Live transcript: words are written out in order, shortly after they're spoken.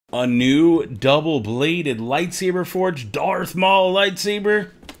A new double-bladed lightsaber forge Darth Maul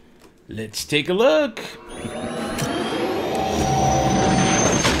lightsaber. Let's take a look.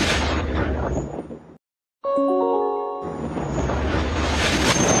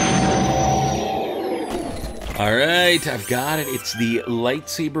 Alright, I've got it. It's the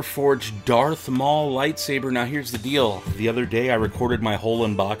Lightsaber Forge Darth Maul lightsaber. Now here's the deal. The other day I recorded my whole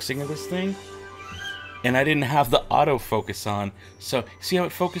unboxing of this thing, and I didn't have the autofocus on. So, see how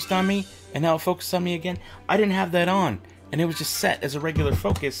it focused on me? And now it focused on me again? I didn't have that on, and it was just set as a regular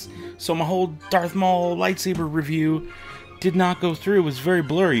focus. So my whole Darth Maul lightsaber review did not go through. It was very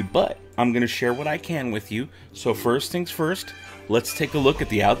blurry, but I'm going to share what I can with you. So first things first, let's take a look at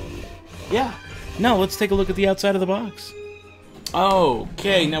the let's take a look at the outside of the box.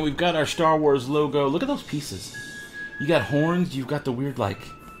 Okay, now we've got our Star Wars logo. Look at those pieces. You got horns, you've got the weird, like,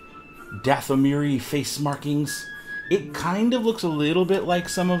 Dathomiri face markings. It kind of looks a little bit like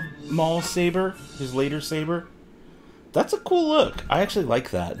some of Maul's saber, his later saber. That's a cool look. I actually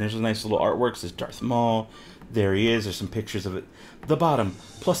like that. There's a nice little artwork. It says Darth Maul. There he is. There's some pictures of it. The bottom,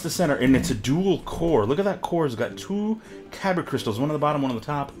 plus the center, and it's a dual core. Look at that core. It's got two kyber crystals, one on the bottom, one on the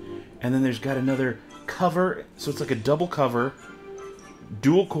top. And then there's got another cover, so it's like a double cover,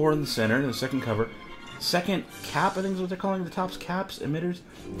 dual core in the center, and the second cover. Second cap, I think is what they're calling the top's caps, emitters.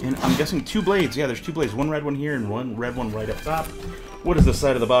 And I'm guessing two blades. Yeah, there's two blades. One red one here and one red one right up top. What does the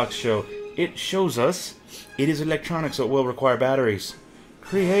side of the box show? It shows us it is electronic, so it will require batteries.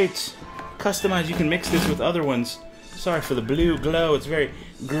 Create, customize. You can mix this with other ones. Sorry for the blue glow. It's very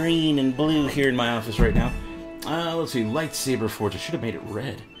green and blue here in my office right now. Let's see, Lightsaber Forge. I should have made it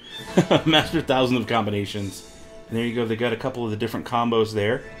red. Master thousands of combinations. And there you go. They got a couple of the different combos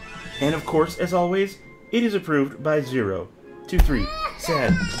there. And of course, as always, it is approved by 023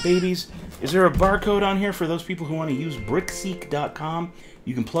 sad babies. Is there a barcode on here for those people who want to use brickseek.com?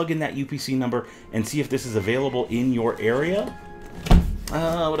 You can plug in that UPC number and see if this is available in your area.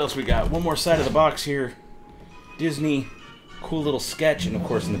 What else we got? One more side of the box here. Disney. Cool little sketch. And of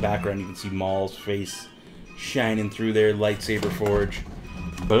course, in the background, you can see Maul's face shining through there. Lightsaber Forge.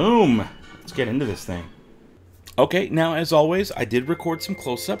 Boom! Let's get into this thing. Okay, now as always, I did record some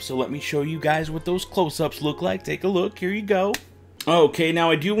close-ups, so let me show you guys what those close-ups look like. Take a look. Here you go. Okay,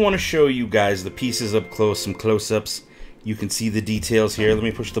 now I do want to show you guys the pieces up close, some close-ups. You can see the details here. Let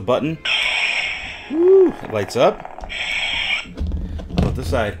me push the button. Woo! It lights up. How about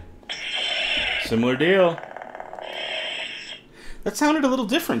this side? Similar deal. That sounded a little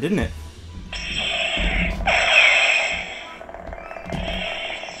different, didn't it?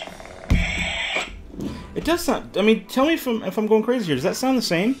 It does sound... I mean, tell me if I'm going crazy here. Does that sound the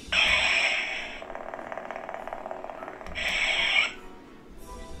same?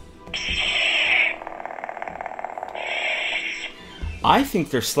 I think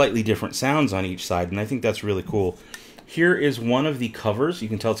there's slightly different sounds on each side, and I think that's really cool. Here is one of the covers. You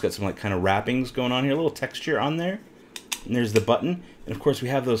can tell it's got some like kind of wrappings going on here, a little texture on there. And there's the button, and of course we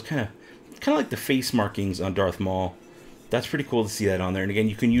have those kind of like the face markings on Darth Maul. That's pretty cool to see that on there. And again,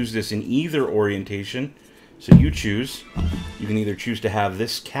 you can use this in either orientation. So you choose. You can either choose to have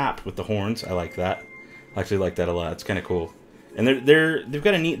this cap with the horns. I like that. I actually like that a lot. It's kind of cool. And they've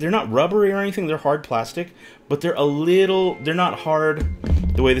got a neat. They're not rubbery or anything. They're hard plastic, but they're a little. They're not hard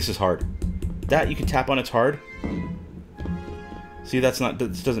the way this is hard. That you can tap on. It's hard. See, that's not.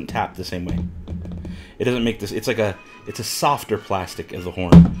 This doesn't tap the same way. It doesn't make this. It's like a. It's a softer plastic as the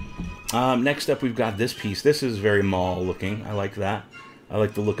horn. Next up, we've got this piece. This is very Maul looking. I like that. I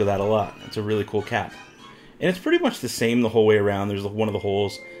like the look of that a lot. It's a really cool cap. And it's pretty much the same the whole way around. There's one of the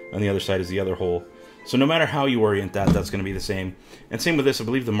holes, on the other side is the other hole. So no matter how you orient that, that's going to be the same. And same with this, I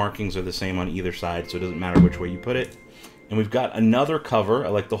believe the markings are the same on either side, so it doesn't matter which way you put it. And we've got another cover. I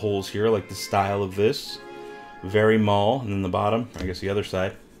like the holes here. I like the style of this. Very Maul. And then the bottom, I guess the other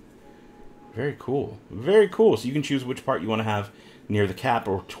side. Very cool. Very cool. So you can choose which part you want to have near the cap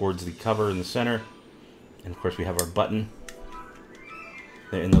or towards the cover in the center. And of course we have our button.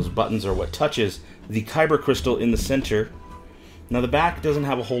 And those buttons are what touches the kyber crystal in the center. Now the back doesn't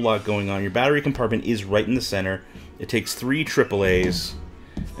have a whole lot going on. Your battery compartment is right in the center. It takes 3 AAAs,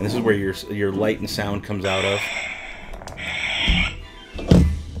 and this is where your light and sound comes out of.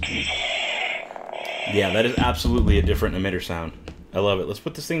 Yeah, that is absolutely a different emitter sound. I love it. Let's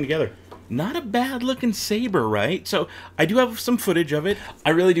put this thing together. Not a bad looking saber, right? So I do have some footage of it.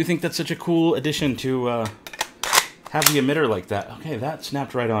 I really do think that's such a cool addition to have the emitter like that. Okay, that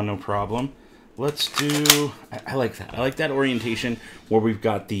snapped right on, no problem. Let's do... I like that. I like that orientation where we've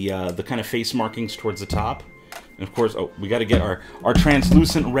got the kind of face markings towards the top. And of course, oh, we got to get our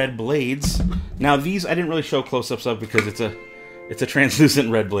translucent red blades. Now these I didn't really show close-ups of because it's It's a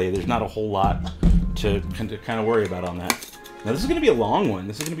translucent red blade. There's not a whole lot to kind of worry about on that. Now this is going to be a long one.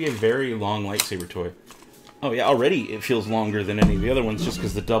 This is going to be a very long lightsaber toy. Oh yeah, already it feels longer than any of the other ones just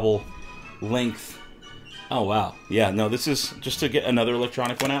because the double length. Oh wow. Yeah, no, this is just to get another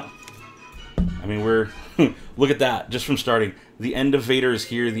electronic one out. I mean, we're... look at that, just from starting. The end of Vader is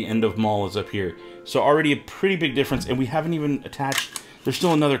here, the end of Maul is up here. So already a pretty big difference, and we haven't even attached... There's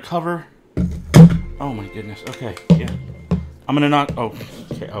still another cover. Oh my goodness, okay, yeah. I'm gonna not... Oh,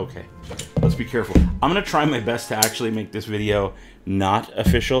 okay. Let's be careful. I'm gonna try my best to actually make this video not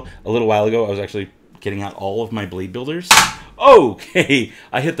official. A little while ago, I was actually getting out all of my blade builders. Okay,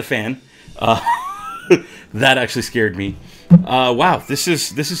 I hit the fan. That actually scared me. Wow, this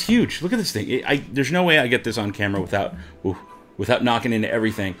is huge. Look at this thing. There's no way I get this on camera without knocking into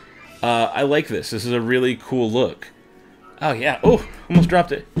everything. I like this. This is a really cool look. Oh yeah. Oh, almost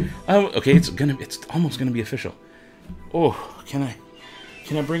dropped it. Okay, it's almost gonna be official. Oh, can I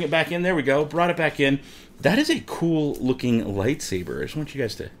bring it back in? There we go. Brought it back in. That is a cool looking lightsaber. I just want you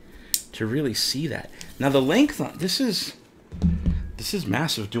guys to really see that. Now the length on this is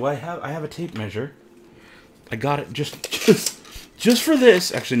massive. Do I have a tape measure? I got it just for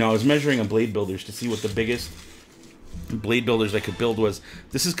this. Actually, no, I was measuring on blade builders to see what the biggest blade builders I could build was.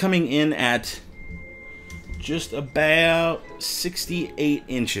 This is coming in at just about 68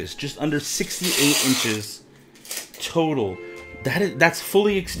 inches, just under 68 inches total. That's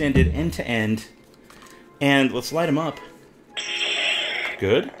fully extended end to end. And let's light them up.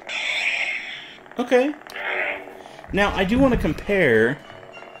 Good. Okay. Now I do want to compare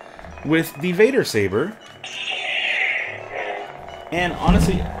with the Vader saber. And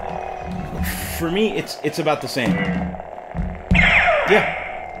honestly, for me, it's about the same. Yeah.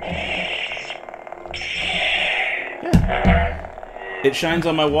 It shines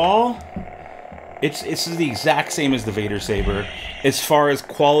on my wall. It's the exact same as the Vader saber as far as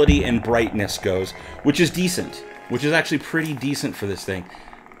quality and brightness goes, which is decent. Which is actually pretty decent for this thing.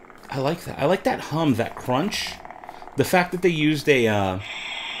 I like that. I like that hum, that crunch. The fact that they used a...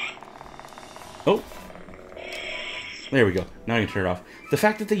 Oh. There we go. Now I can turn it off. The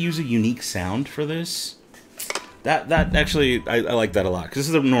fact that they use a unique sound for this, that actually, I like that a lot. Because this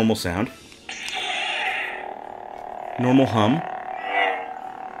is a normal sound. Normal hum.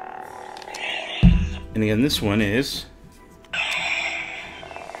 And again, this one is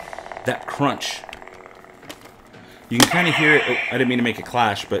that crunch. You can kind of hear it. Oh, I didn't mean to make it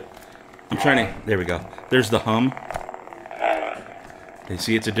clash, but I'm trying to... There we go. There's the hum. You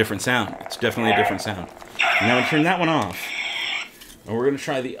see, it's a different sound. It's definitely a different sound. Now I'll turn that one off. And we're going to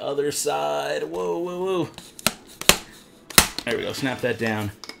try the other side. Whoa, whoa, whoa. There we go. Snap that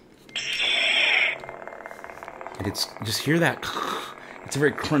down. And it's... Just hear that. It's a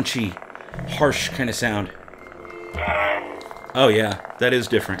very crunchy, harsh kind of sound. Oh, yeah. That is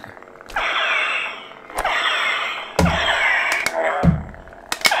different.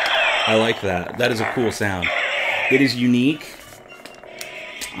 I like that. That is a cool sound. It is unique.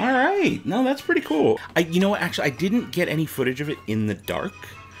 All right. No, that's pretty cool. You know what? Actually, I didn't get any footage of it in the dark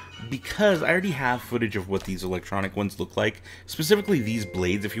because I already have footage of what these electronic ones look like. Specifically, these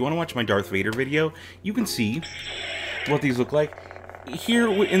blades. If you want to watch my Darth Vader video, you can see what these look like.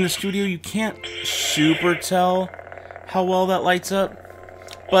 Here in the studio, you can't super tell how well that lights up,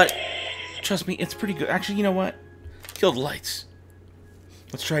 but trust me, it's pretty good. Actually, you know what? Kill the lights.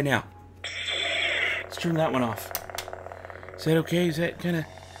 Let's try now. Let's turn that one off. Is that okay? Is that gonna...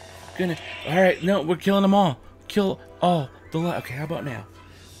 Alright, no, we're killing them all. Kill all the light. Okay, how about now?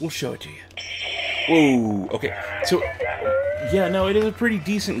 We'll show it to you. Whoa, okay. So, yeah, no, it is a pretty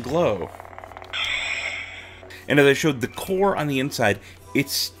decent glow. And as I showed, the core on the inside,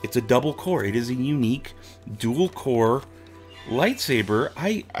 it's a double core. It is a unique dual core lightsaber.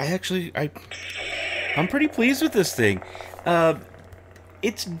 I'm pretty pleased with this thing.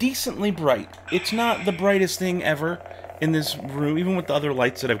 It's decently bright. It's not the brightest thing ever in this room, even with the other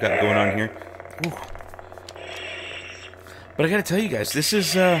lights that I've got going on here. Ooh. But I gotta tell you guys, this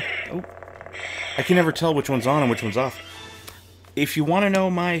is, I can never tell which one's on and which one's off. If you want to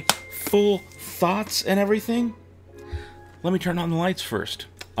know my full thoughts and everything, let me turn on the lights first.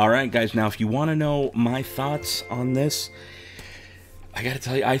 Alright guys, now if you want to know my thoughts on this, I gotta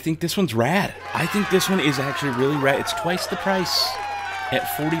tell you, I think this one's rad. I think this one is actually really rad. It's twice the price.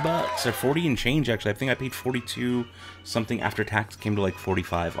 At 40 bucks, or 40 and change actually. I think I paid 42 something after tax, came to like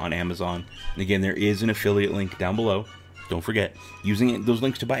 45 on Amazon. And again, there is an affiliate link down below. Don't forget, using those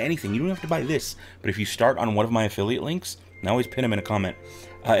links to buy anything. You don't have to buy this, but if you start on one of my affiliate links, and I always pin them in a comment,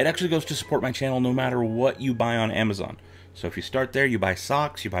 it actually goes to support my channel no matter what you buy on Amazon. So if you start there, you buy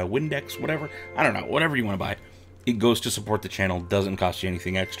socks, you buy Windex, whatever, I don't know, whatever you want to buy, It goes to support the channel, doesn't cost you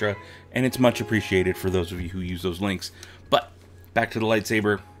anything extra, and it's much appreciated for those of you who use those links. But back to the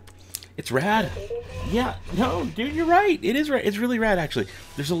lightsaber. It's rad. Yeah, no, dude, you're right. It is right. It's really rad, actually.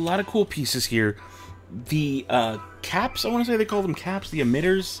 There's a lot of cool pieces here. The caps, I want to say they call them caps, the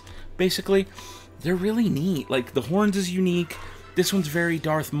emitters, basically. They're really neat. Like, the horns is unique. This one's very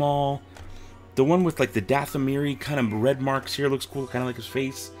Darth Maul. The one with, like, the Dathomiri kind of red marks here looks cool, kind of like his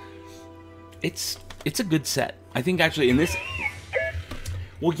face. It's a good set. I think, actually, in this...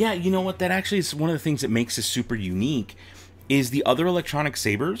 Well, yeah, you know what? That actually is one of the things that makes this super unique, is the other electronic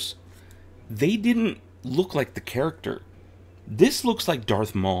sabers, they didn't look like the character. This looks like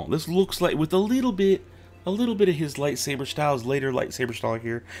Darth Maul. This looks like, with a little bit of his lightsaber style, his later lightsaber style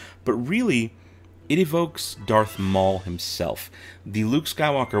here. But really, it evokes Darth Maul himself. The Luke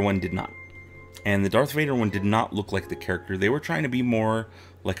Skywalker one did not. And the Darth Vader one did not look like the character. They were trying to be more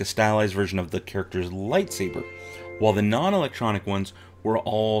like a stylized version of the character's lightsaber, while the non-electronic ones were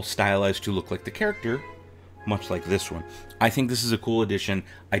all stylized to look like the character, much like this one. I think this is a cool addition.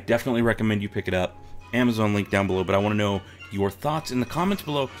 I definitely recommend you pick it up. Amazon link down below, but I want to know your thoughts in the comments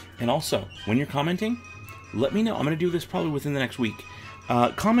below. And also, when you're commenting, let me know. I'm going to do this probably within the next week.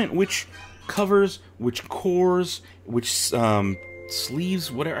 Comment which covers, which cores, which sleeves,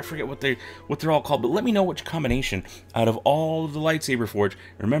 whatever, I forget what they're all called, but let me know which combination out of all of the Lightsaber Forge.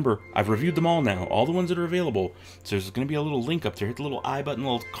 Remember, I've reviewed them all now, all the ones that are available, so there's going to be a little link up there. Hit the little I button,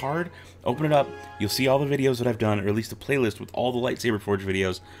 little card, open it up, you'll see all the videos that I've done, or at least a playlist with all the Lightsaber Forge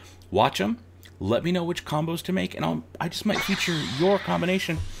videos. Watch them, let me know which combos to make, and I just might feature your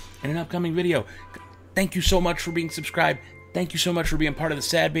combination in an upcoming video. Thank you so much for being subscribed. Thank you so much for being part of the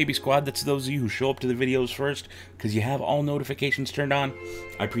Sad Baby Squad. That's those of you who show up to the videos first, because you have all notifications turned on.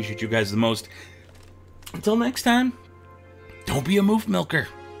 I appreciate you guys the most. Until next time, don't be a moof milker.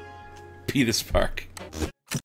 Be the spark.